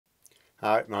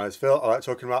Hi, my name is Phil. I like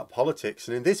talking about politics,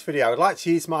 and in this video I would like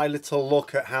to use my little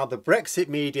look at how the Brexit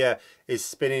media is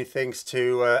spinning things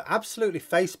to absolutely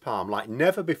facepalm like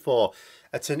never before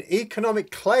at an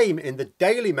economic claim in the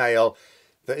Daily Mail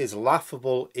that is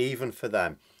laughable even for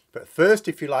them. But first,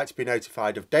 if you'd like to be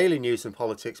notified of daily news and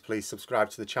politics, please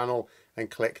subscribe to the channel and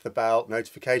click the bell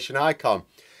notification icon.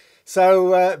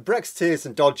 So Brexiteers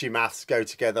and dodgy maths go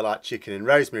together like chicken and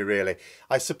rosemary, really.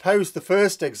 I suppose the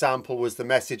first example was the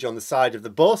message on the side of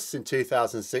the bus in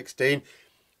 2016,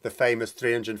 the famous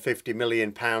 £350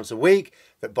 million a week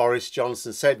that Boris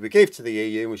Johnson said we give to the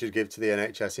EU and we should give to the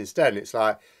NHS instead. And it's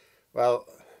like, well,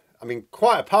 I mean,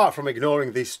 quite apart from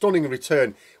ignoring the stunning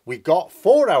return we got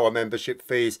for our membership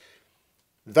fees,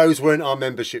 those weren't our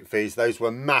membership fees. Those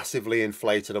were massively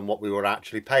inflated on what we were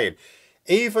actually paying.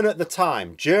 Even at the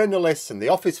time, journalists and the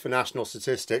Office for National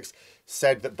Statistics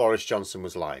said that Boris Johnson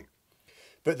was lying.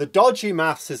 But the dodgy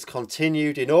maths has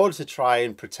continued in order to try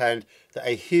and pretend that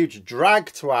a huge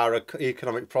drag to our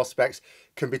economic prospects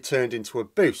can be turned into a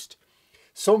boost.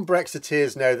 Some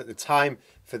Brexiteers know that the time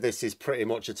for this is pretty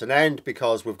much at an end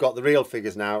because we've got the real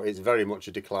figures now. It's very much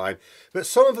a decline. But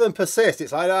some of them persist.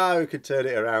 It's like, oh, we can turn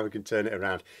it around, we can turn it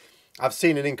around. I've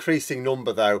seen an increasing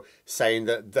number, though, saying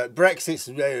that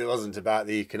Brexit really wasn't about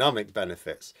the economic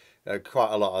benefits.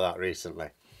 Quite a lot of that recently.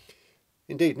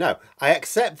 Indeed, no. I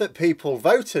accept that people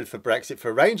voted for Brexit for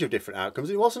a range of different outcomes.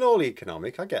 It wasn't all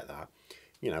economic, I get that.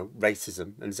 You know,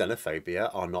 racism and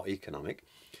xenophobia are not economic.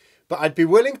 But I'd be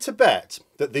willing to bet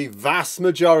that the vast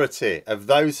majority of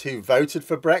those who voted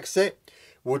for Brexit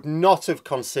would not have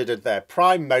considered their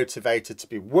prime motivator to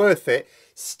be worth it,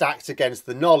 stacked against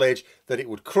the knowledge that it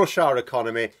would crush our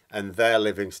economy and their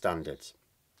living standards.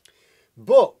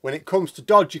 But when it comes to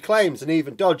dodgy claims and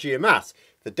even dodgier maths,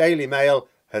 the Daily Mail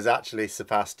has actually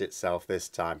surpassed itself this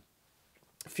time.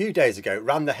 A few days ago it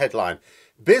ran the headline,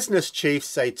 "Business chiefs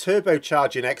say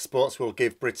turbocharging exports will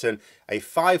give Britain a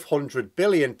 £500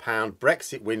 billion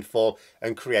Brexit windfall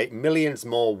and create millions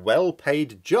more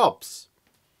well-paid jobs."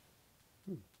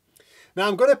 Now,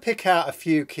 I'm going to pick out a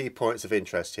few key points of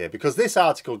interest here because this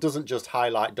article doesn't just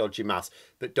highlight dodgy maths,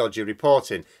 but dodgy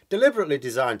reporting, deliberately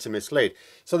designed to mislead.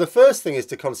 So the first thing is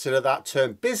to consider that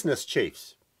term business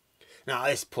chiefs. Now,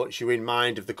 this puts you in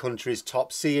mind of the country's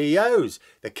top CEOs,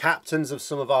 the captains of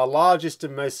some of our largest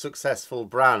and most successful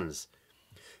brands.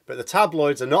 But the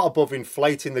tabloids are not above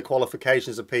inflating the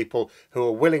qualifications of people who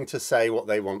are willing to say what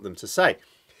they want them to say.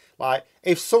 Like,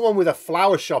 if someone with a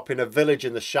flower shop in a village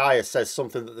in the Shire says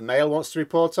something that the Mail wants to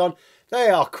report on, they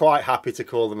are quite happy to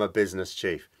call them a business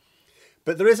chief.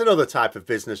 But there is another type of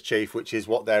business chief, which is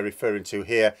what they're referring to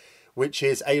here, which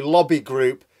is a lobby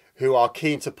group who are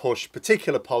keen to push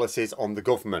particular policies on the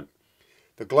government.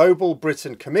 The Global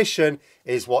Britain Commission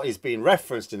is what is being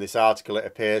referenced in this article, it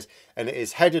appears, and it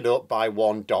is headed up by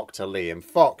one Dr. Liam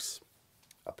Fox,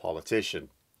 a politician.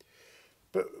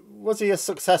 But was he a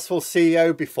successful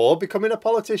CEO before becoming a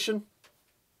politician?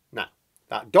 No,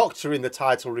 that doctor in the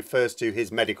title refers to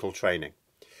his medical training.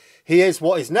 He is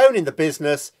what is known in the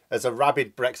business as a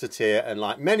rabid Brexiteer and,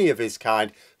 like many of his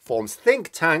kind, forms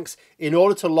think tanks in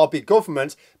order to lobby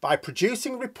government by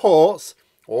producing reports,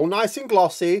 all nice and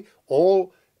glossy,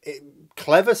 all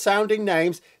clever sounding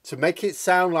names, to make it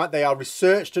sound like they are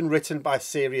researched and written by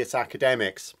serious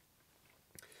academics.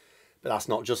 But that's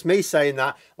not just me saying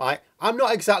that. Like, I'm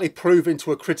not exactly proving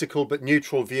to a critical but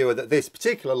neutral viewer that this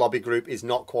particular lobby group is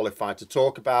not qualified to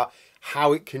talk about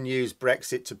how it can use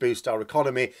Brexit to boost our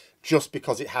economy just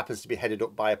because it happens to be headed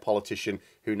up by a politician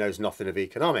who knows nothing of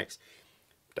economics.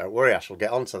 Don't worry, I shall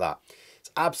get onto that. It's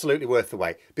absolutely worth the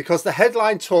wait because the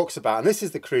headline talks about, and this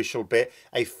is the crucial bit,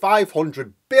 a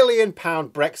 £500 billion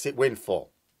Brexit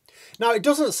windfall. Now, it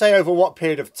doesn't say over what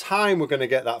period of time we're going to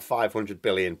get that £500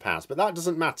 billion, but that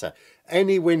doesn't matter.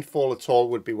 Any windfall at all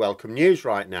would be welcome news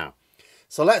right now.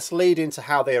 So let's lead into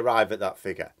how they arrive at that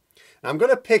figure. Now, I'm going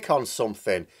to pick on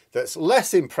something that's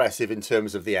less impressive in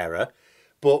terms of the error,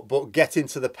 but get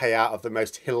into the payout of the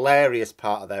most hilarious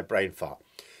part of their brain fart.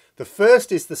 The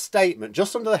first is the statement,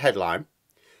 just under the headline,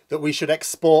 that we should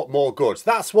export more goods.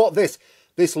 That's what this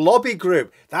lobby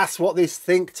group, that's what this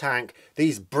think tank,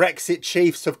 these Brexit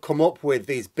chiefs have come up with.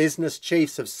 These business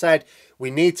chiefs have said we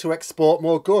need to export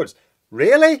more goods.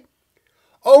 Really?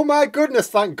 Oh my goodness,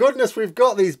 thank goodness we've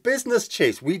got these business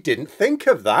chiefs. We didn't think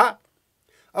of that.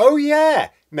 Oh yeah,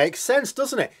 makes sense,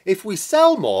 doesn't it? If we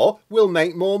sell more, we'll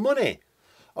make more money.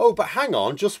 Oh, but hang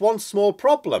on, just one small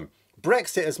problem.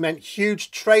 Brexit has meant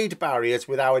huge trade barriers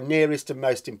with our nearest and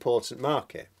most important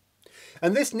market.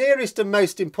 And this nearest and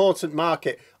most important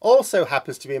market also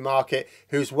happens to be a market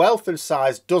whose wealth and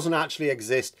size doesn't actually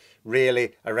exist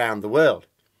really around the world.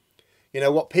 You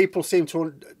know, what people seem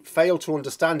to fail to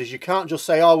understand is you can't just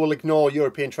say, oh, we'll ignore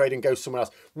European trade and go somewhere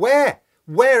else. Where?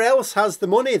 Where else has the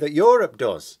money that Europe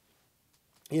does?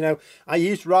 You know, I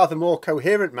used rather more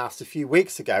coherent maths a few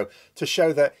weeks ago to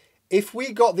show that if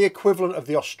we got the equivalent of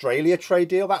the Australia trade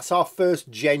deal, that's our first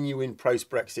genuine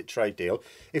post-Brexit trade deal.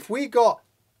 If we got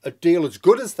a deal as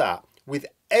good as that with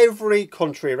every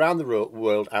country around the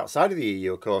world outside of the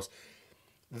EU, of course,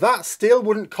 that still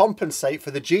wouldn't compensate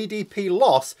for the GDP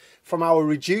loss from our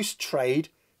reduced trade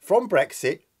from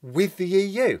Brexit with the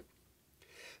EU.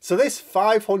 So this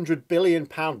 £500 billion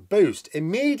boost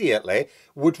immediately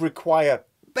would require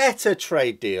better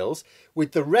trade deals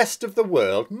with the rest of the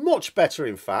world, much better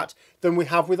in fact, than we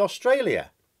have with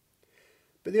Australia.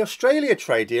 But the Australia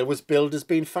trade deal was billed as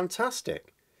being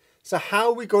fantastic. So how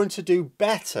are we going to do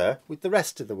better with the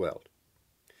rest of the world?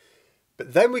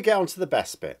 But then we get on to the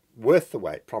best bit, worth the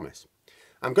wait, promise.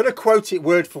 I'm going to quote it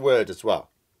word for word as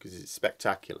well, because it's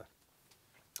spectacular.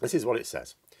 This is what it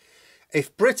says.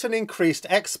 If Britain increased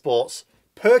exports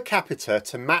per capita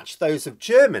to match those of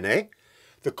Germany,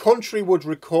 the country would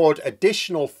record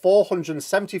additional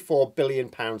 £474 billion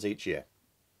each year.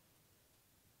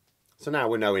 So now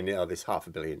we're knowing this this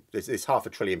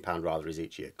 £500 billion rather is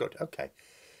each year. Good, okay.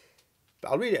 But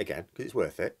I'll read it again because it's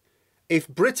worth it. If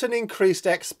Britain increased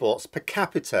exports per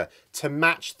capita to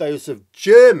match those of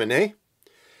Germany,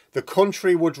 the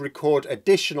country would record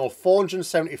additional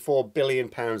 £474 billion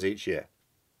each year.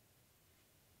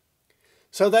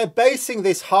 So they're basing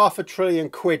this £500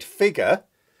 billion figure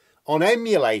on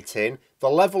emulating the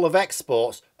level of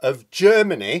exports of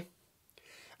Germany,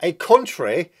 a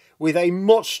country with a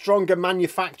much stronger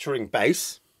manufacturing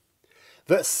base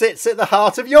that sits at the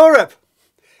heart of Europe,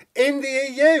 in the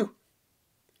EU.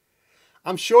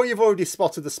 I'm sure you've already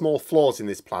spotted the small flaws in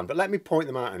this plan, but let me point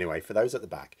them out anyway for those at the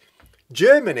back.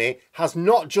 Germany has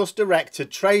not just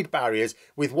erected trade barriers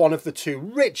with one of the two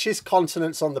richest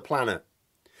continents on the planet.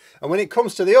 And when it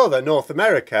comes to the other, North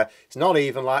America, it's not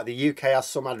even like the UK has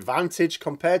some advantage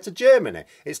compared to Germany.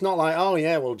 It's not like, oh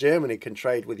yeah, well, Germany can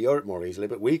trade with Europe more easily,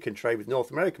 but we can trade with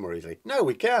North America more easily. No,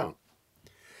 we can't.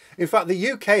 In fact,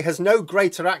 the UK has no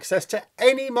greater access to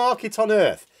any market on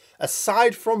earth,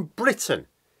 aside from Britain,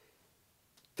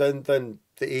 than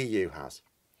the EU has.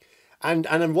 And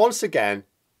then once again,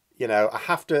 you know, I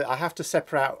have to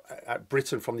separate out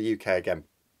Britain from the UK again,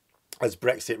 as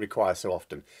Brexit requires so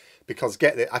often. Because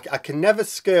get this, I can never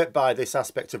skirt by this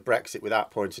aspect of Brexit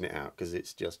without pointing it out, because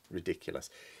it's just ridiculous.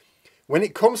 When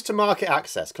it comes to market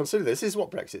access, consider this is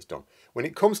what Brexit's done. When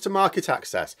it comes to market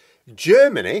access,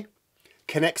 Germany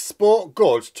can export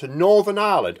goods to Northern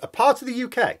Ireland, a part of the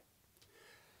UK,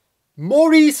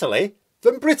 more easily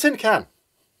than Britain can.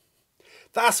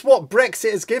 That's what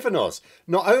Brexit has given us.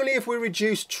 Not only have we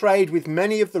reduced trade with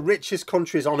many of the richest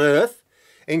countries on earth,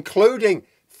 including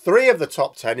 3 of the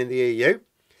top 10 in the EU,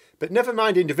 but never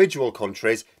mind individual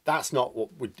countries, that's not what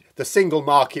the single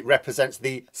market represents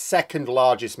the second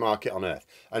largest market on earth,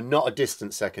 and not a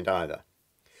distant second either.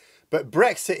 But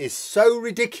Brexit is so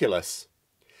ridiculous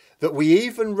that we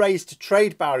even raised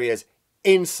trade barriers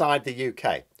inside the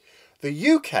UK. The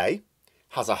UK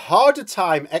has a harder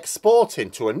time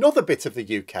exporting to another bit of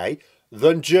the UK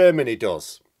than Germany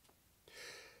does.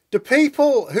 Do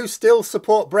people who still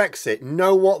support Brexit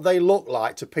know what they look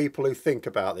like to people who think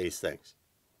about these things?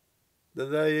 Do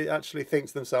they actually think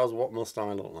to themselves, what must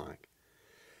I look like?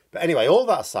 But anyway, all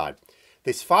that aside,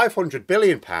 this £500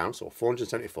 billion, or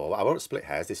 474, I won't split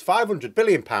hairs, this £500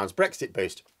 billion Brexit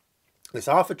boost, this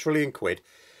 £500 billion,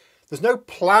 there's no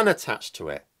plan attached to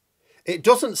it. It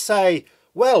doesn't say,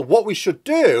 well, what we should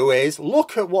do is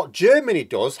look at what Germany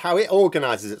does, how it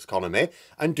organises its economy,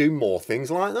 and do more things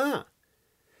like that.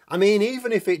 I mean,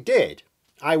 even if it did,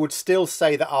 I would still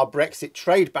say that our Brexit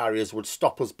trade barriers would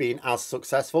stop us being as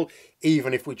successful,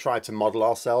 even if we tried to model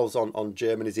ourselves on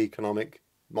Germany's economic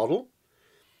model.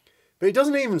 But it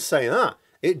doesn't even say that.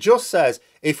 It just says,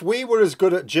 if we were as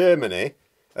good at Germany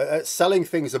at selling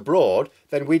things abroad,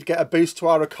 then we'd get a boost to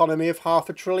our economy of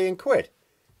 £500 billion.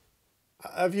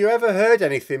 Have you ever heard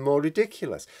anything more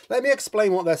ridiculous? Let me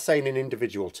explain what they're saying in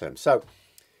individual terms. So,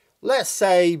 let's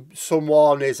say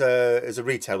someone is a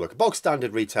retail worker, bog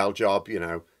standard retail job, you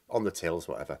know, on the tills,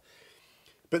 whatever.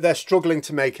 But they're struggling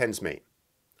to make ends meet.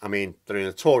 I mean, they're in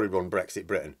a Tory-run Brexit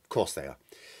Britain. Of course they are.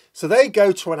 So they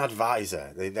go to an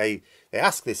advisor. They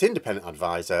ask this independent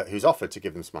advisor, who's offered to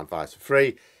give them some advice for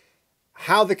free,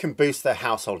 how they can boost their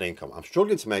household income. I'm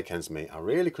struggling to make ends meet. I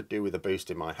really could do with a boost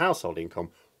in my household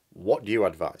income. What do you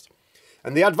advise?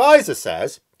 And the advisor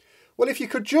says, well, if you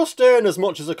could just earn as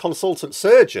much as a consultant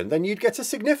surgeon, then you'd get a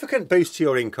significant boost to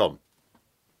your income.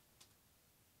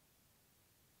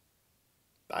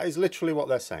 That is literally what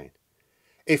they're saying.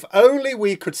 If only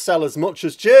we could sell as much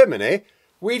as Germany,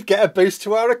 we'd get a boost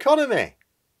to our economy.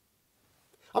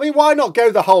 I mean, why not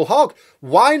go the whole hog?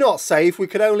 Why not say if we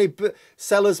could only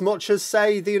sell as much as,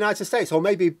 say, the United States? Or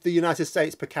maybe the United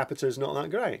States per capita is not that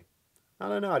great. I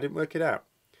don't know. I didn't work it out.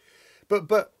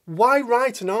 But why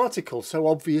write an article so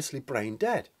obviously brain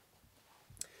dead?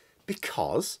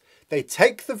 Because they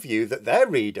take the view that their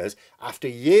readers, after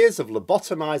years of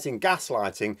lobotomizing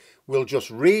gaslighting, will just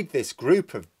read this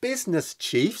group of business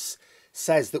chiefs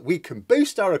says that we can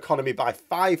boost our economy by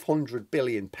 £500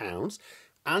 billion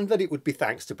and that it would be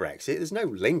thanks to Brexit. There's no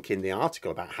link in the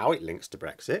article about how it links to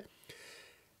Brexit.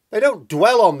 They don't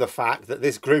dwell on the fact that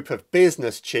this group of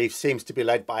business chiefs seems to be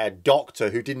led by a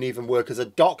doctor who didn't even work as a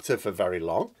doctor for very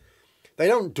long. They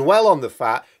don't dwell on the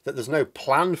fact that there's no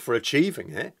plan for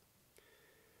achieving it,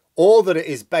 or that it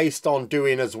is based on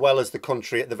doing as well as the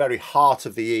country at the very heart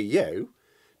of the EU.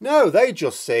 No, they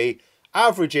just see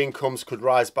average incomes could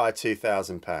rise by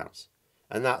 £2,000.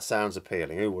 And that sounds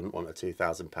appealing. Who wouldn't want a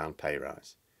 £2,000 pay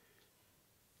rise?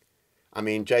 I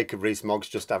mean, Jacob Rees-Moggs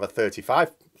just have a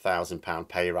 £35,000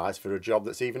 pay rise for a job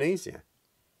that's even easier.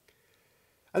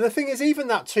 And the thing is, even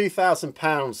that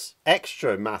 £2,000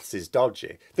 extra maths is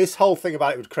dodgy. This whole thing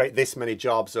about it would create this many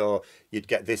jobs or you'd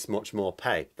get this much more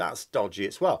pay, that's dodgy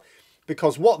as well.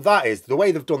 Because what that is, the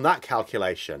way they've done that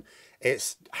calculation,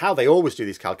 it's how they always do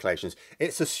these calculations.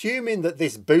 It's assuming that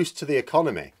this boost to the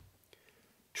economy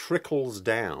trickles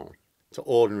down to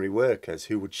ordinary workers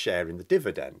who would share in the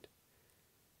dividend.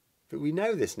 But we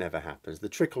know this never happens. The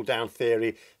trickle-down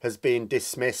theory has been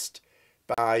dismissed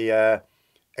by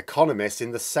economists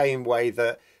in the same way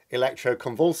that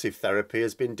electroconvulsive therapy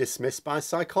has been dismissed by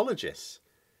psychologists.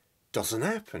 Doesn't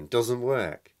happen, doesn't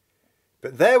work.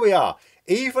 But there we are.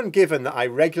 Even given that I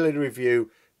regularly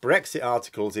review Brexit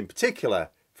articles in particular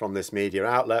from this media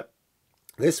outlet,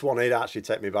 this one did actually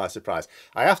take me by surprise.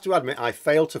 I have to admit I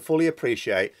fail to fully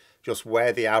appreciate just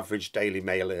where the average Daily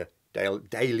Mail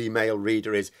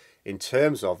reader is in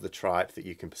terms of the tripe that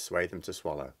you can persuade them to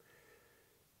swallow.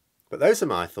 But those are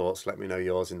my thoughts. Let me know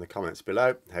yours in the comments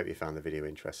below. I hope you found the video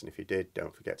interesting. If you did,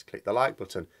 don't forget to click the like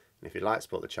button. And if you'd like to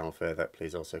support the channel further,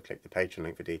 please also click the Patreon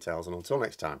link for details. And until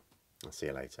next time, I'll see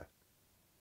you later.